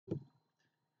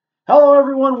Hello,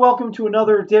 everyone. Welcome to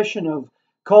another edition of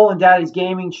Cole and Daddy's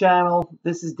Gaming Channel.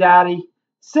 This is Daddy,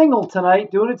 single tonight,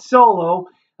 doing it solo.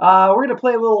 We're going to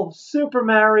play a little Super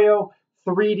Mario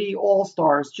 3D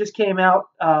All-Stars. Just came out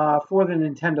for the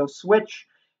Nintendo Switch,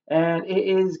 and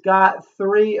it has got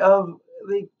three of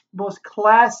the most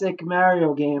classic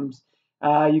Mario games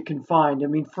you can find. I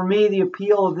mean, for me, the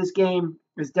appeal of this game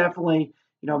is definitely,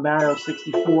 Mario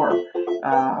 64,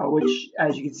 which,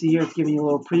 as you can see here, it's giving you a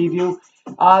little preview.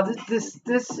 This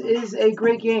is a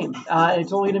great game.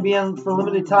 It's only going to be on for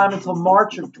limited time until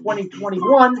March of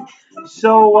 2021.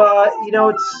 So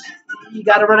it's you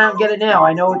got to run out and get it now.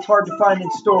 I know it's hard to find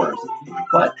in stores,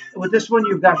 but with this one,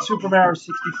 you've got Super Mario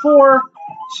 64,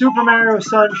 Super Mario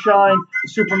Sunshine,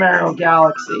 Super Mario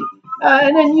Galaxy.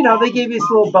 And then, they gave you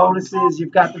some little bonuses.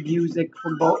 You've got the music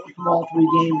from all three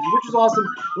games, which is awesome.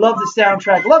 Love the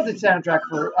soundtrack. Love the soundtrack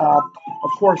for,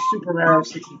 of course, Super Mario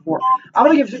 64. I'm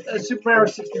gonna give Super Mario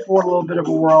 64 a little bit of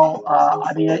a whirl.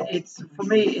 I mean, for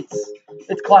me,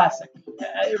 it's classic.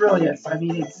 It really is. I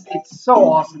mean, it's so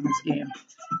awesome, this game.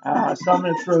 So I'm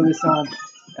gonna throw this on,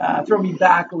 throw me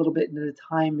back a little bit into the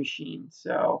time machine.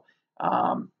 So.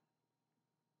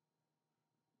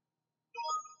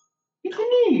 It's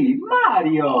me,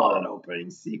 Mario. An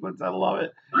opening sequence. I love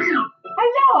it. Hello.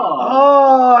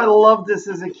 Oh, I loved this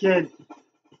as a kid.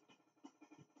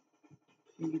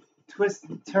 You can twist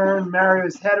and turn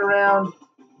Mario's head around.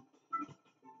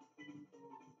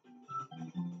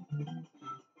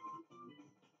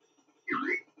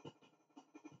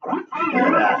 Look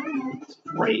at that. It's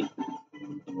great.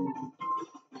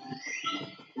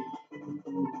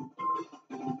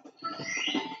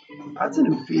 That's a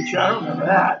new feature. I don't remember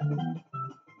that.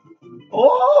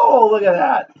 Oh, look at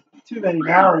that. Too many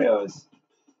Marios.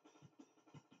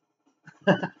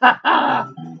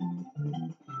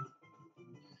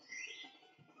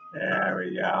 There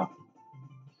we go.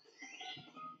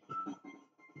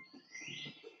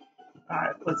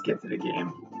 Alright, let's get to the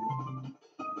game.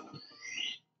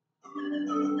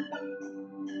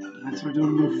 Next, we're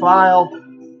doing a new file.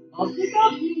 Okie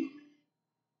dokie.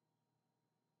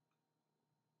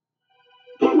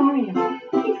 Dear Mario,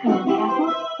 please come to the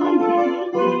castle. I'm here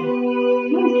to help you.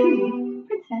 Yours truly,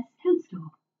 Princess Toadstool.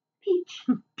 Peach.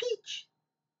 Peach.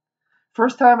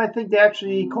 First time I think they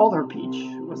actually called her Peach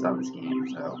was on this game,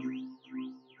 so.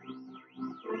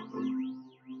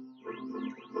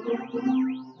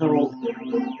 Little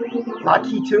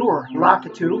Lakitu or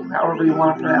Lakitu, however you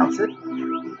want to pronounce it.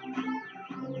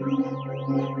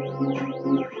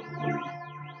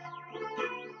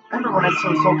 I remember when I saw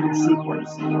this opening sequence,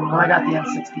 when I got the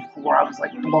N64, I was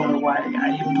like blown away.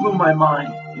 It blew my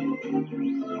mind.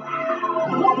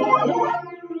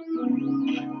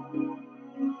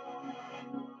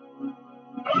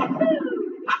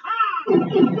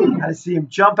 I see him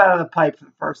jump out of the pipe for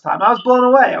the first time. I was blown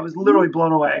away. I was literally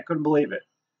blown away. I couldn't believe it.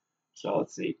 So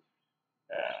let's see.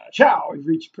 Ciao! We've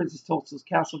reached Princess Toadstool's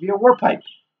castle via warp pipe.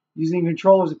 Using the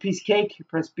controller as a piece of cake,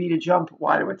 press B to jump,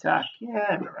 Y to attack. Yeah,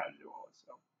 I remember how to do all this.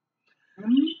 So.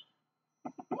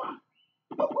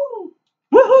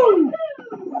 Woohoo!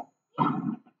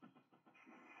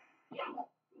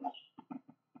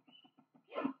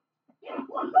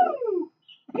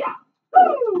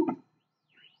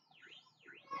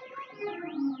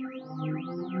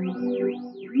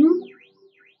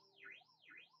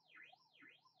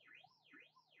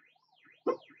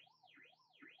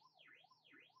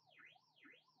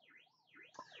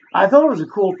 I thought it was a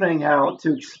cool thing how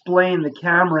to explain the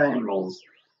camera angles.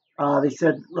 They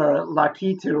said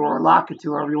Lakitu or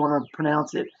Lakitu, however you want to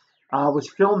pronounce it, was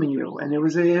filming you, and it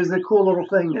was a cool little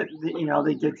thing that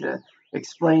they did to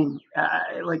explain,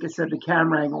 like I said, the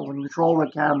camera angles and control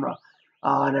the camera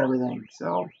and everything.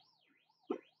 So.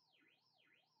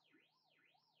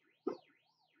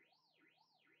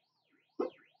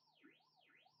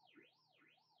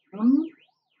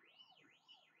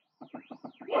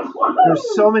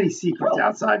 There's so many secrets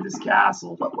outside this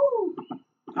castle.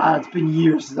 It's been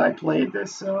years since I played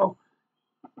this, so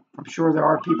I'm sure there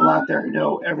are people out there who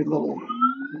know every little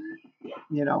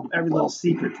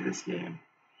secret to this game.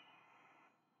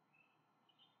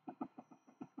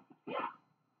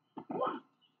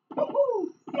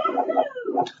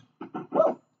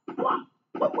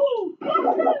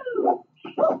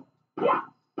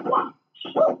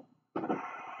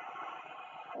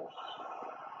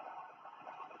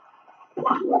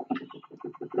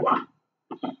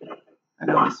 I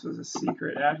know this was a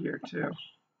secret out here too.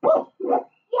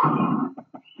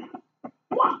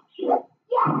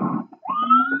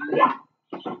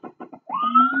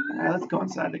 Alright, let's go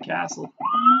inside the castle.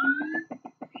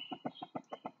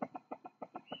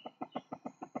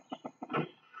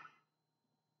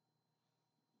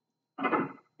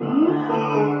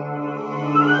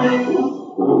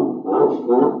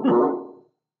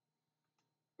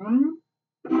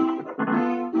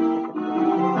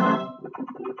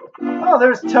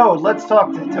 there's Toad. Let's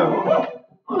talk to Toad.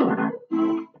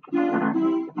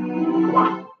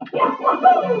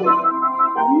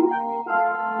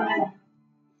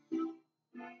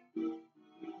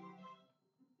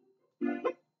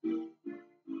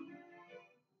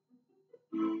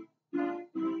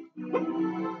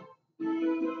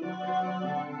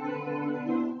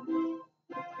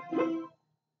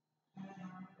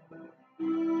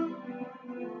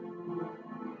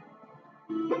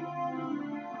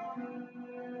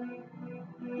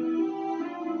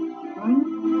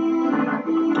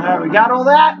 All right, we got all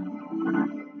that?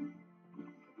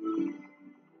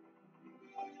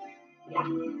 Get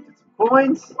some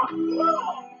coins.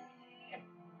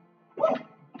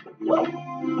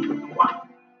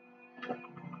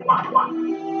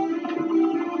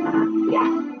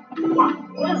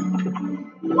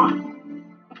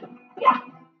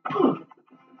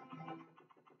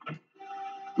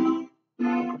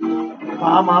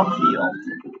 Bomb Field.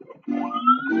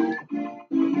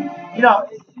 You know,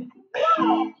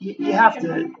 you have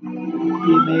to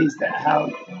be amazed at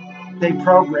how they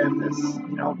programmed this,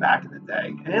 you know, back in the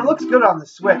day. And it looks good on the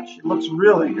Switch. It looks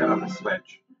really good on the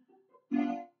Switch.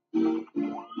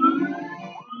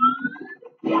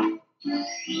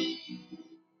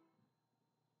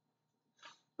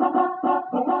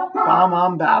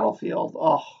 Bomb Battlefield.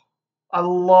 Oh, I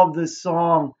love this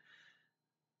song.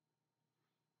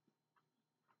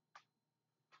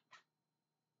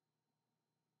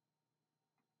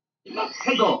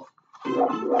 Take off.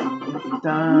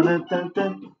 Dun, dun, dun,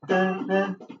 dun, dun,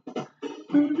 dun.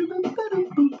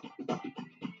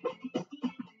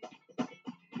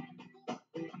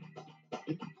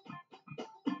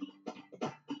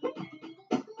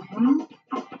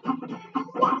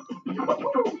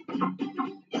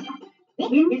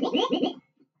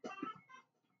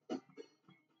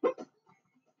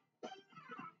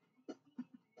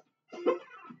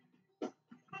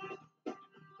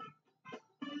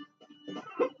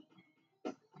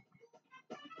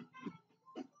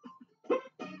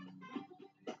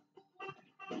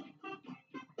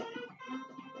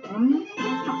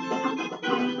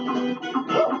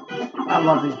 I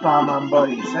love these Bomb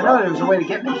buddies. I know there was a way to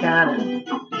get in the cannon.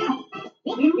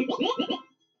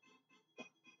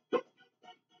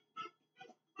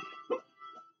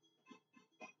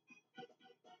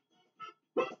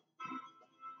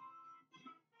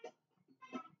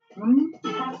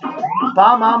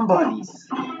 Bomb buddies.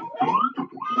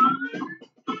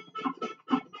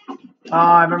 Oh,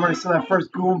 I remember I saw that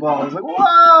first Goomball. I was like,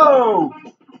 whoa!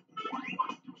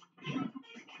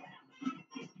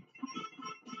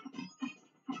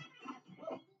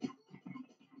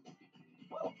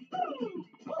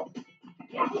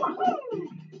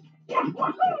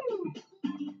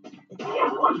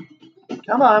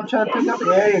 Come on, I'm trying to pick up.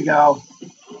 There you go.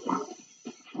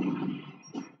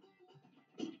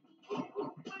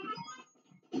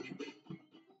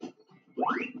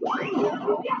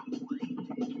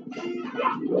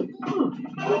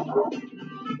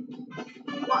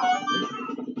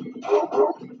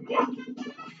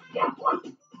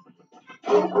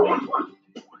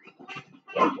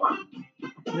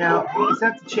 Now, is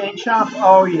that the chain shop?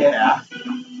 Oh, yeah.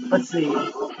 Let's see.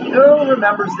 Who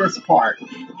remembers this part?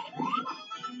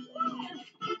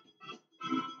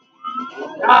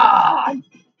 Ah!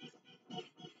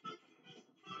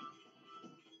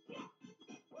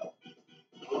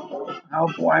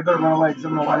 Oh, boy, I better run away because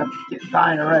I'm going to wind up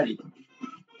dying already.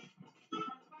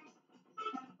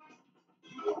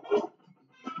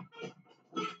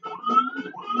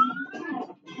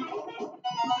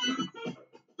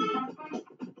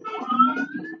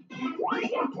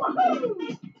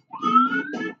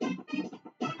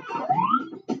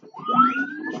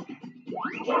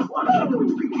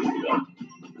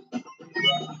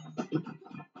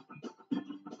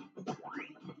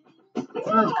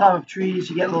 Some of those comic trees,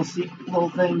 you get little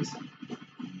things.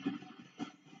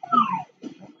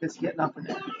 Just getting up in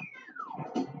there.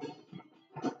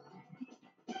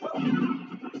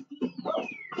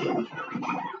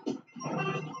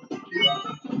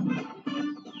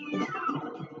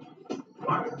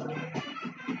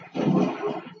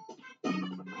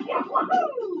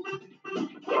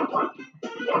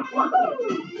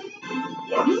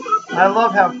 I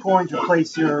love how coins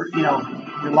replace your, your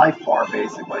life bar,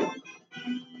 basically.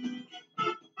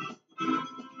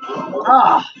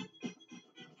 Ah!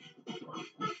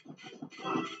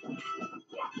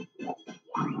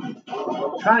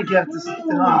 Trying to get this.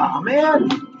 Ah, man!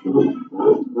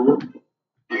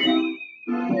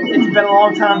 It's been a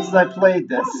long time since I played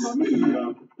this.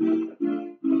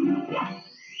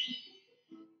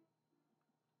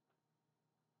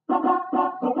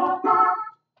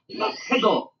 Take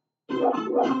off.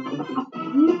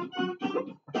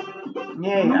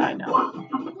 Yeah, I know.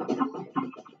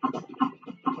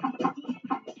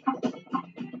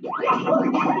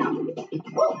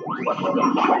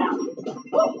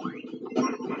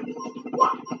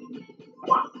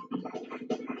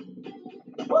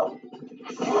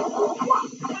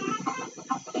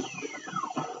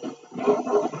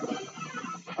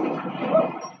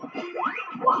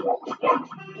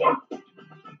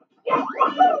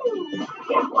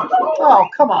 Oh,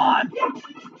 come on.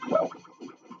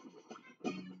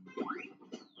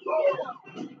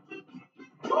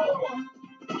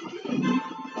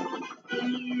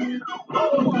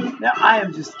 Now I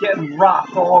am just getting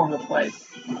rocked all over the place.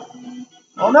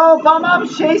 Oh no,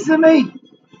 Bob-omb's chasing me.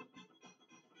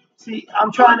 See,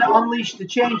 I'm trying to unleash the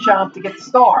Chain Chomp to get the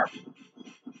star.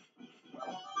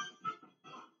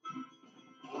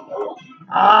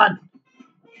 On.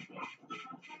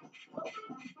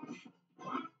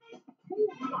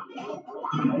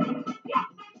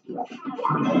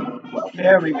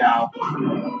 There we go.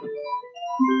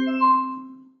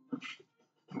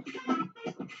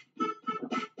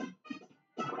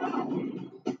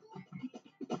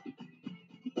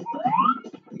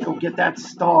 Go get that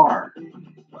star.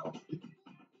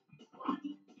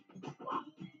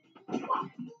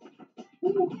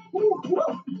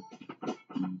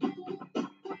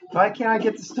 Why can't I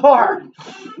get the star?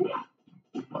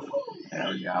 There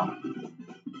we go.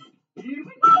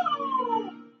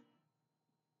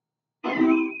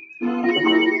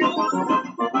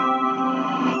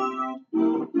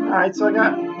 Alright, so I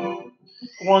got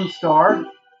 1 star.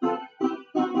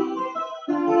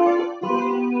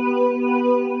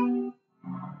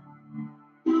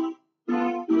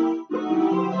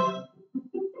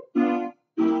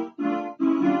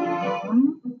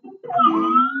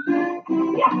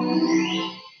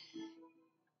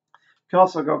 Can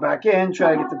also go back in,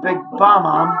 try to get the big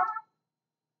Bomb-omb.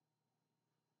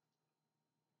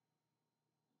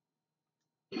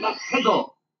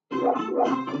 Peggle.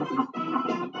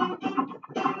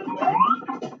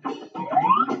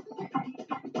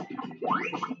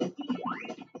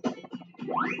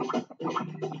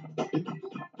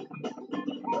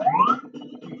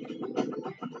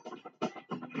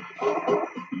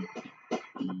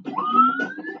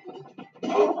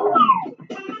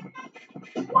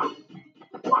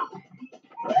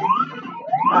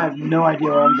 I have no idea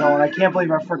where I'm going. I can't believe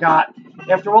I forgot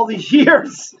after all these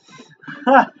years.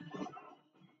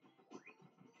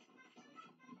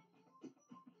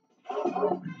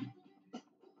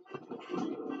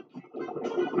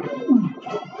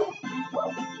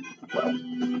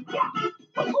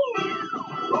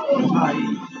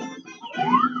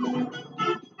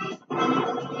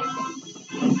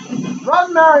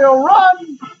 Run, Mario,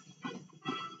 run!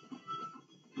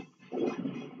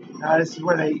 Now this is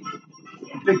where they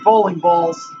big bowling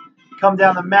balls come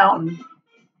down the mountain.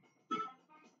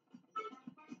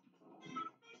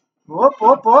 Whoop,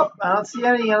 whoop, whoop. I don't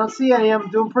see any. I'm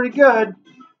doing pretty good.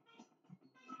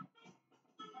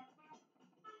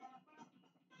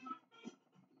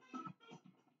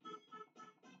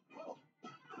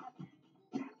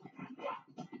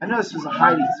 I know this was a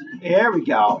hiding. There we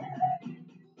go.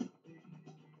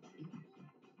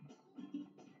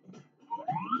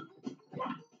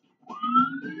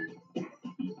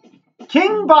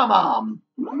 King Bomb-omb.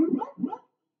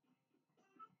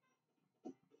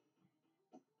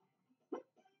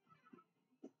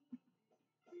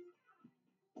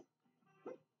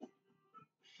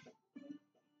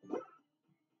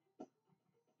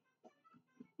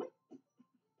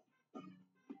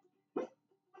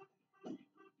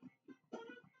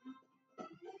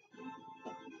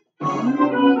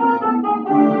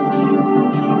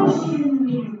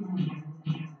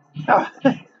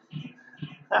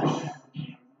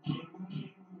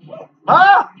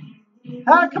 Ah!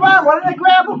 Come on, why didn't I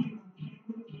grab him?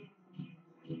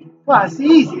 Well, it's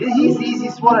easy. He's the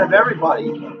easiest one of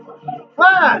everybody. Come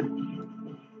on.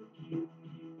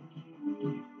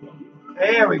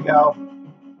 There we go.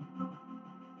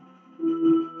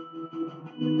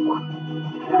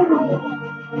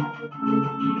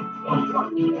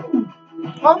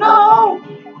 Oh no!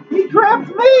 He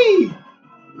grabbed me!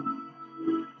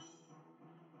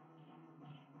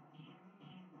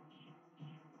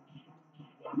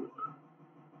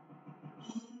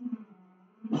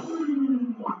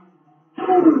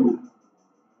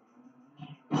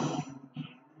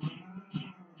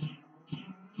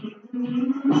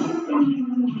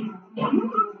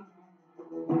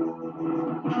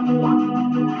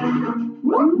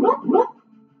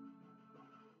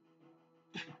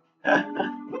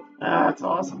 That's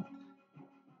awesome.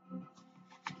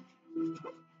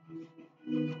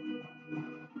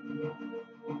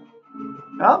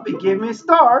 Oh, he gave me a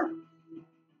star.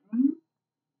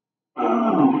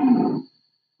 God,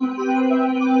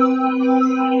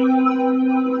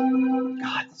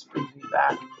 this brings me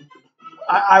back.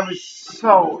 I was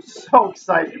so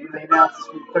excited when they announced this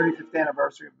for the 35th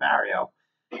anniversary of Mario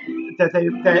that they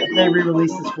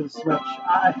re-released this for the Switch.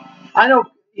 I know,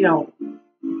 you know,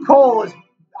 Cole is.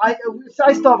 I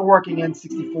still have a working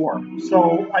N64,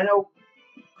 so I know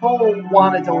Cole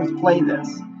wanted to always play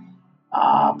this,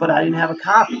 but I didn't have a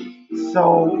copy.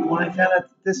 So when I found out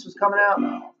this was coming out,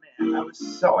 oh man, I was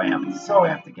so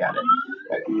amped to get it.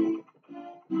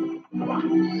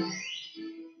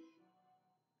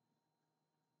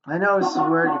 I know this is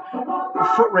where a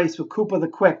foot race with Koopa the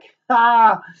Quick.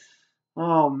 Ah,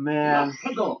 oh man,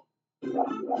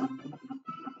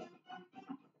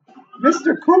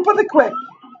 Mr. Koopa the Quick.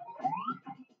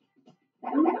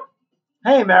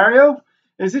 Hey Mario,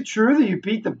 is it true that you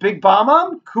beat the Big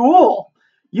Bomb? Cool.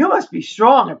 You must be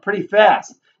strong and pretty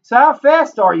fast. So how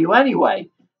fast are you anyway?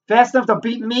 Fast enough to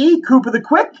beat me, Koopa the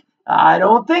Quick? I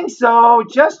don't think so.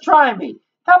 Just try me.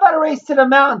 How about a race to the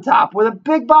mountaintop where the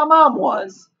Big Bomb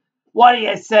was? What do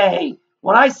you say?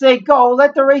 When I say go,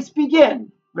 let the race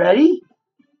begin. Ready?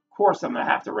 Of course I'm going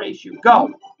to have to race you.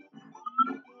 Go.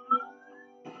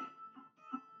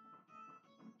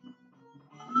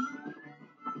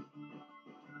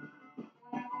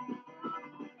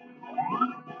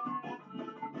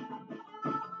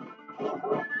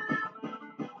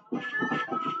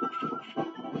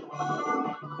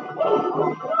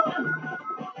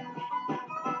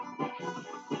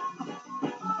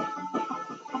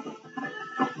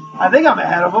 I think I'm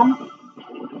ahead of him.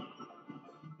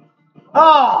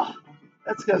 Oh,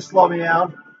 that's going to slow me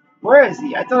down. Where is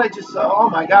he? I thought I just saw.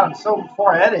 Oh my God, I'm so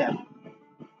far ahead of him.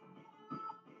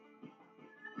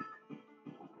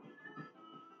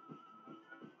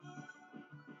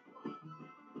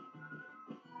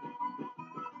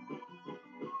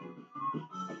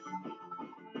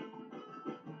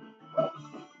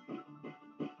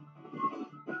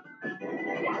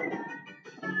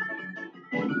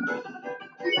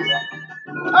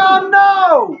 Oh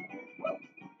no!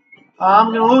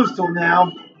 I'm going to lose to him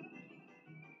now.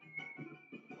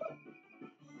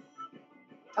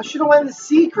 I should have went in the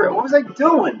secret. What was I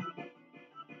doing?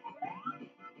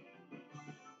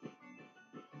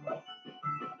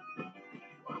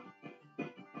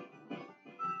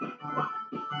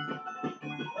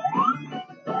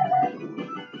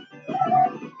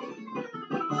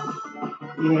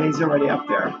 Yeah, he's already up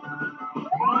there.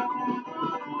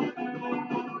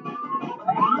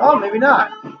 Oh, maybe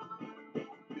not.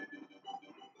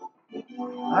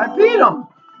 I beat him.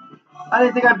 I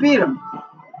didn't think I beat him.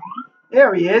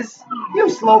 There he is. You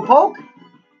slowpoke.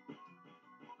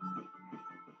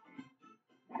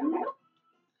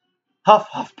 Huff,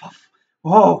 huff, puff.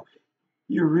 Whoa,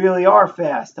 you really are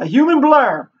fast. A human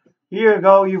blur. Here you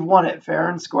go. You've won it fair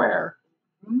and square.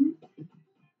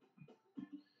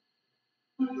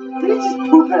 Did he just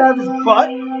poop it out of his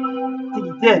butt? I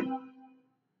think he did.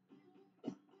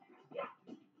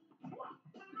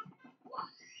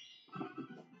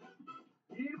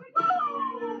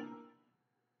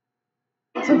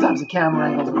 Sometimes the camera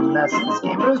angles were a mess in this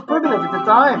game, but it was perfect at the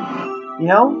time. You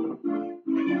know?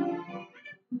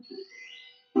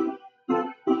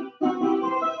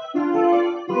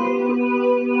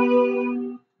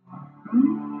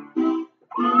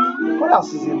 What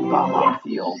else is in Bomb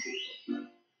Field?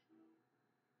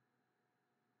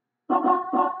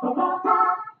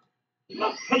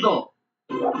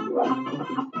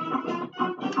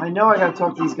 I know I gotta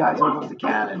talk to these guys over the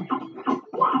cannon.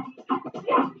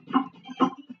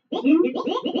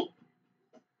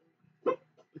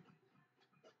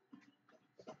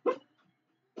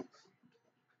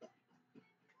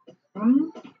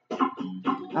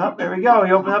 Oh, there we go.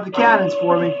 He opened up the cannons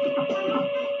for me.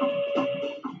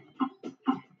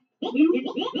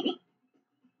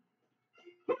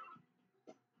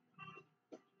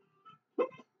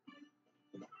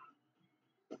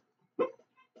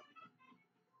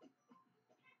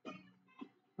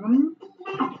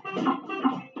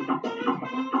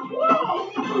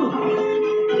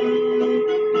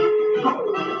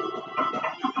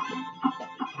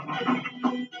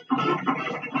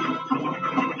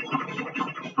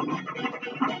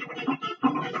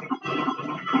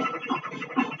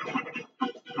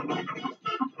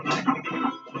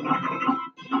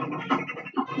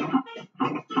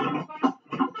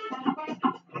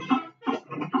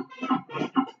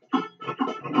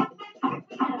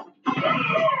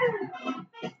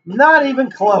 Not even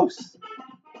close.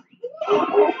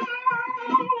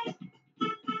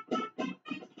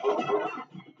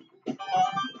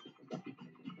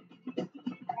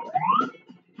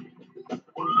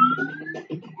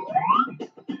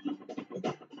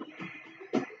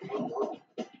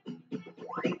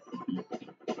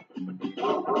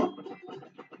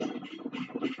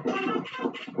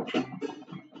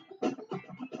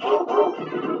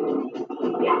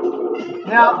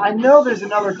 Now, I know there's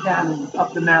another cannon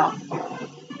up the mountain.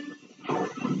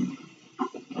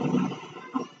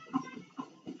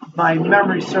 My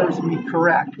memory serves me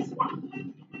correct.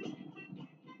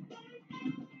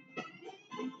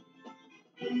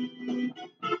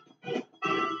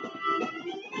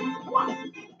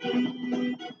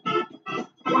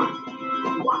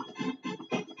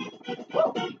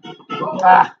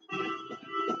 Ah.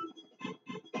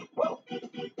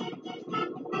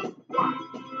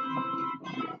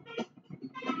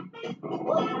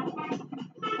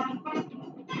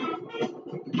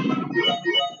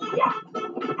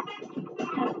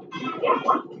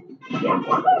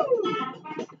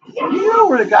 You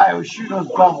were the guy who was shooting those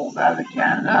bubbles out of the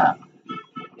cannon, huh?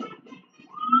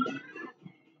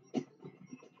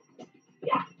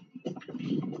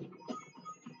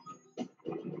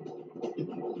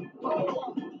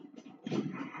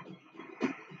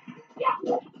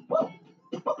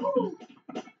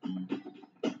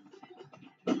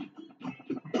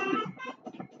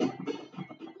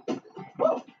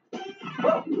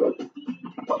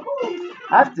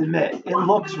 I have to admit, it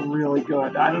looks really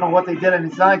good. I don't know what they did. I mean,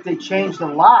 it's not like they changed a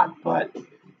lot, but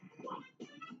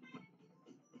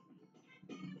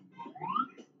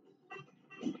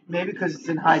maybe because it's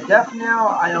in high def now.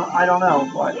 I don't know,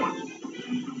 but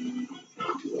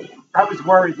I was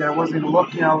worried that I wasn't going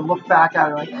to look back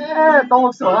at it like, it don't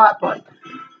look so hot, but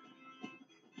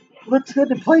it looks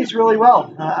good and plays really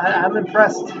well. I'm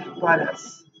impressed by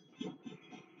this.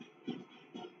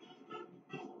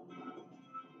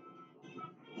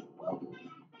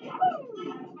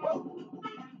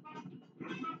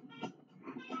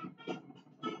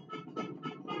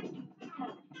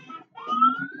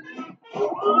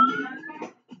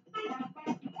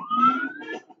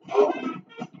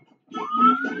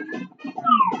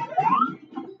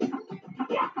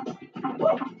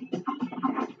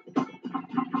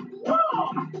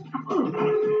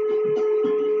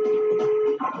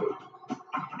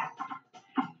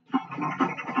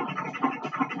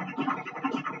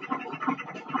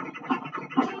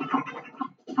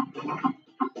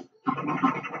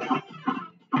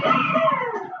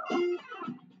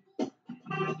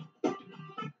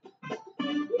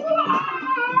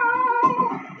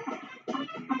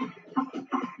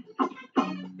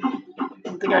 I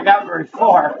don't think I got very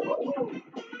far.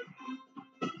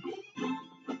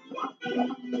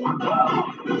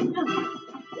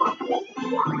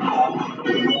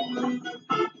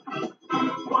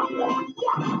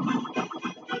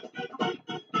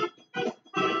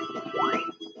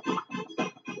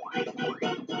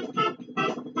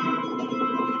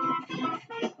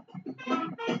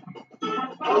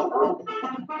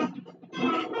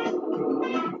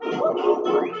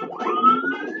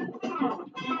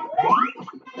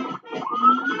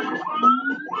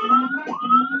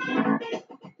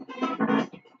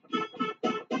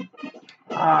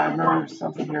 I remember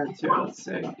something here too. Let's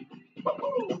see.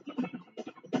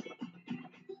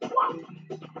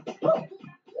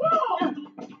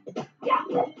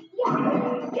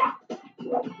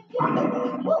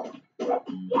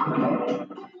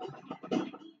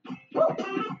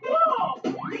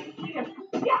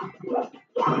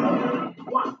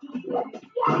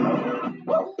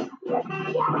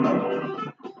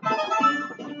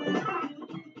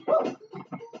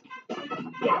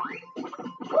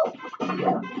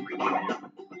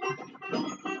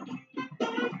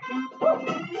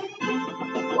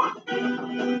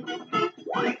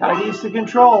 Gotta get used to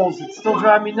controls. It still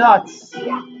drives me nuts.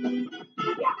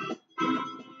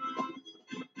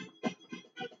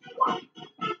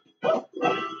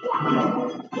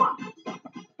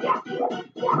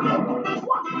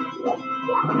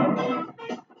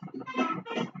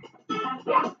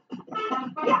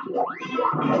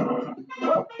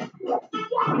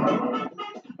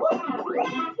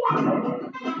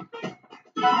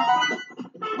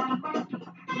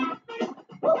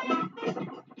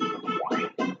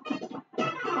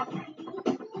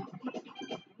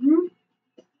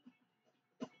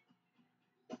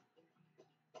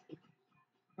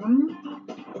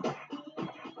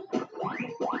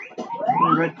 How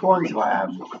many red coins do I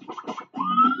have?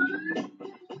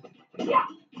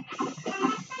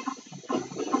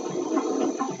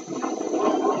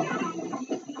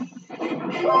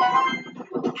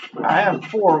 I have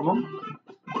 4 of them.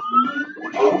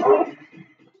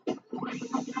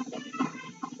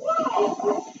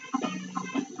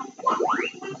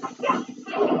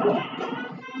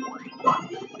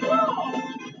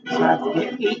 So I have to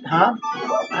get 8, huh?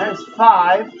 There's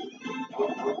 5.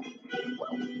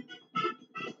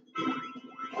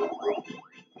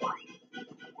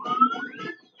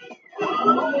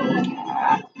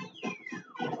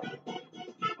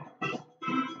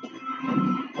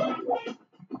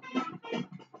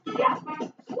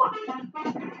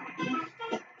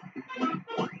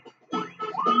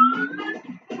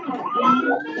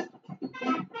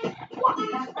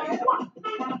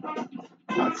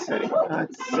 Let's see.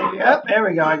 Let's see. Yep, there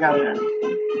we go. I got it there.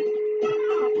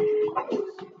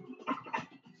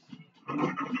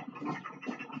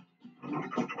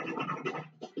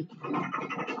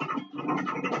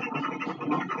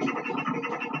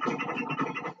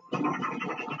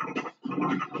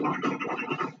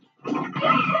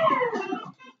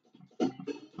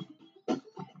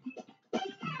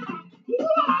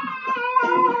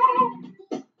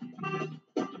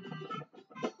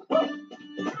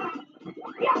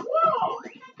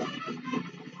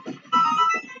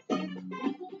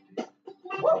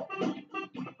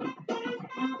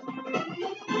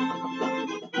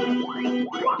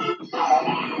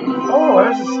 Oh,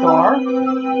 there's a star. I'm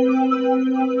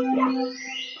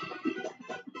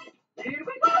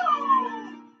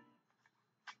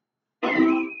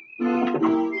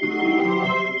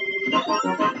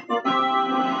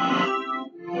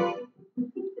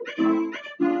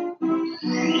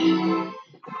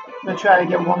going to try to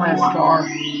get one last star.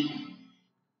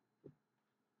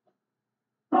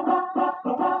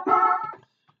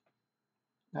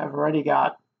 I've already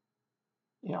got,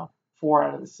 4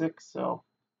 out of the 6, so.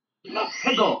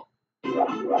 Peggle.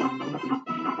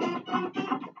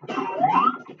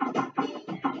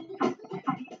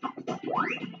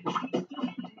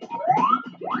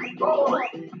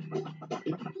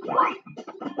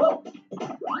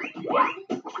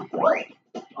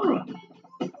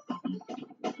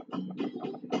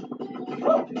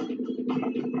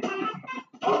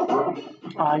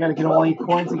 Oh, I gotta get all 8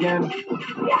 coins again.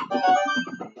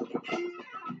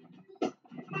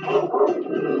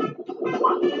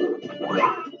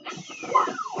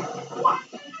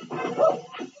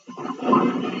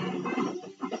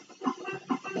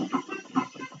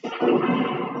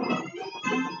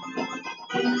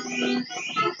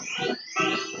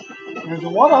 There's a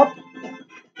 1-up.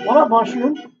 1-up,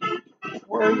 Mushroom.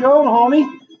 Where are you going,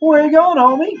 homie? Where are you going,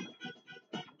 homie?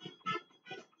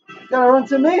 Gotta run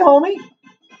to me, homie.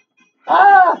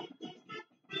 Ah!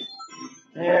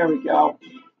 There we go.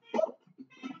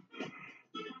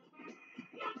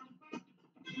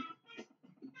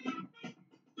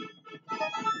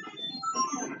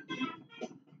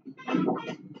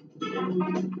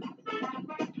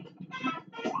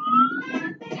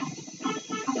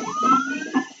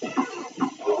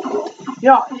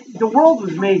 The world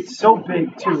was made so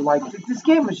big too. Like this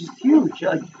game was just huge.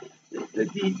 Like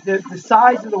the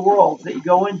size of the worlds that you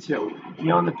go into,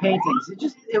 and the paintings.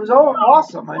 It was all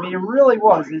awesome. I mean, it really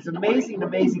was. It's an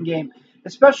amazing game.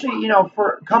 Especially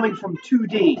for coming from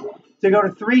 2D to go to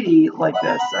 3D like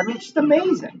this. I mean, it's just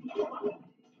amazing.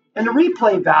 And the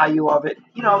replay value of it.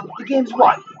 The game's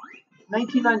what,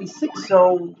 1996,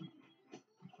 so.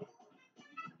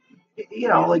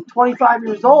 Like 25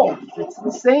 years old. It's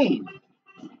insane.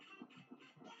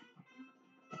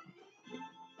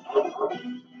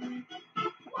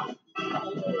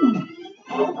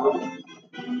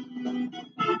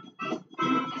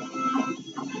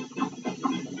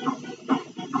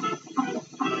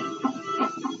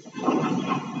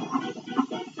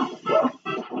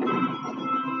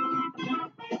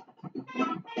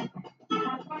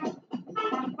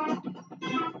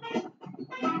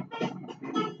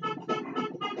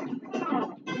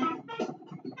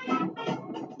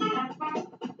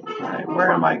 Alright,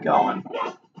 where am I going?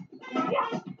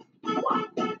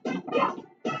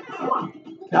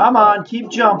 Come on, keep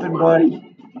jumping,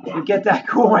 buddy. You get that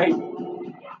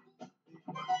coin.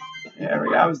 There we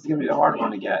go. That was going to be the hard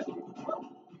one to get.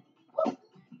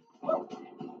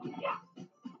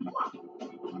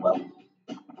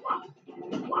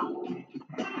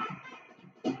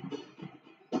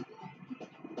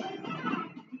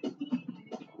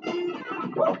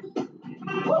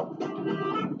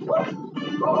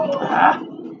 Ah.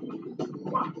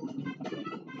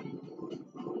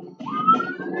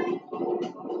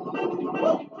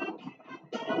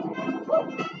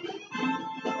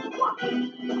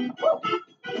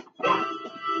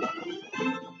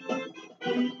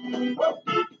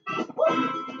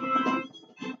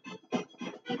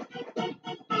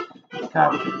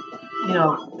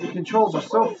 God, the controls are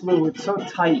so fluid, so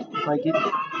tight. Like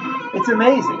it's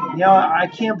amazing. I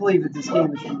can't believe that this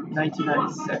game is from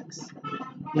 1996.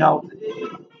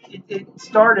 It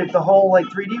started the whole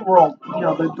 3D world.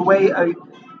 The way an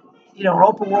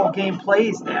open world game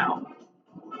plays now.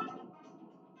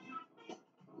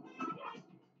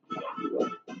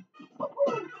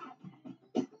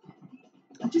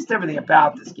 Just everything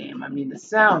about this game. I mean, the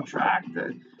soundtrack,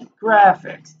 the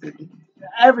graphics,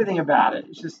 everything about it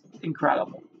is just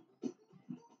incredible.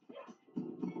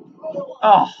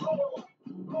 Oh.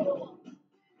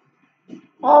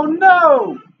 Oh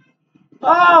no!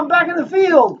 Ah, I'm back in the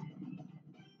field.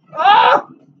 Ah!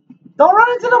 Don't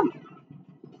run into them.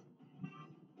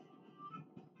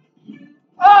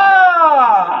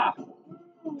 Ah!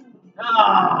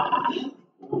 Ah!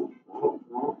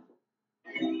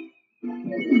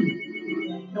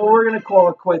 No, we're going to call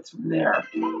it quits from there.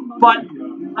 But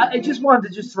I just wanted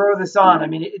to just throw this on. I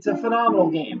mean, it's a phenomenal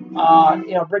game.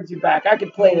 You know, brings you back. I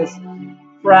could play this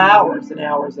for hours and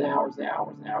hours and hours and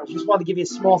hours and hours. Just wanted to give you a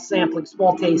small sampling,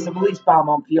 small taste of at least Bomb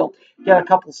on Field. Get a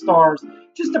couple stars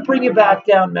just to bring you back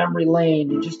down memory lane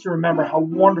and just to remember how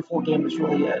wonderful a game this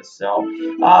really is. So,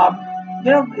 you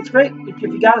know, it's great. If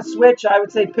you got a Switch, I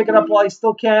would say pick it up while you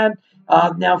still can.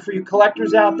 Now, for you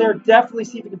collectors out there, definitely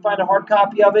see if you can find a hard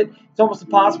copy of it. It's almost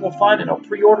impossible to find. I know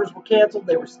pre-orders were canceled.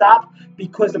 They were stopped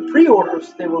because the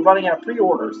pre-orders, they were running out of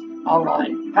pre-orders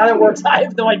online. How that works, I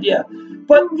have no idea.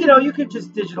 But, you know, you could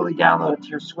just digitally download it to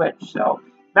your Switch. So,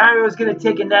 Mario's going to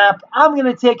take a nap. I'm going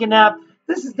to take a nap.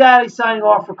 This is Daddy signing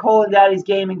off for Cole and Daddy's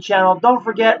Gaming Channel. Don't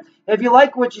forget, if you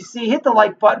like what you see, hit the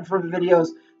like button for the videos.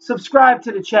 Subscribe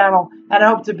to the channel, and I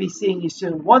hope to be seeing you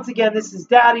soon. Once again, this is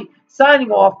Daddy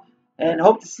signing off, and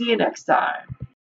hope to see you next time.